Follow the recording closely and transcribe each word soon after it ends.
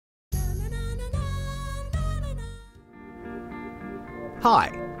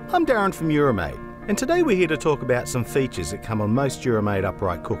Hi, I'm Darren from Euromaid, and today we're here to talk about some features that come on most Euromaid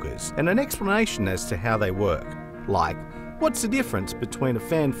upright cookers and an explanation as to how they work, like what's the difference between a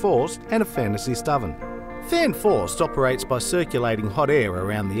fan-forced and a fan-assist oven. Fan-forced operates by circulating hot air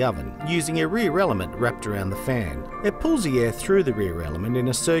around the oven using a rear element wrapped around the fan. It pulls the air through the rear element in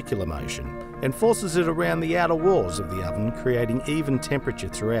a circular motion and forces it around the outer walls of the oven, creating even temperature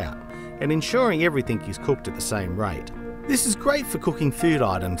throughout and ensuring everything is cooked at the same rate. This is great for cooking food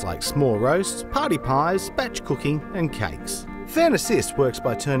items like small roasts, party pies, batch cooking and cakes. Fan assist works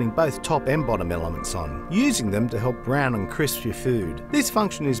by turning both top and bottom elements on, using them to help brown and crisp your food. This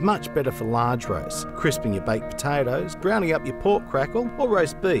function is much better for large roasts, crisping your baked potatoes, browning up your pork crackle or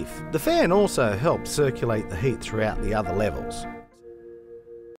roast beef. The fan also helps circulate the heat throughout the other levels.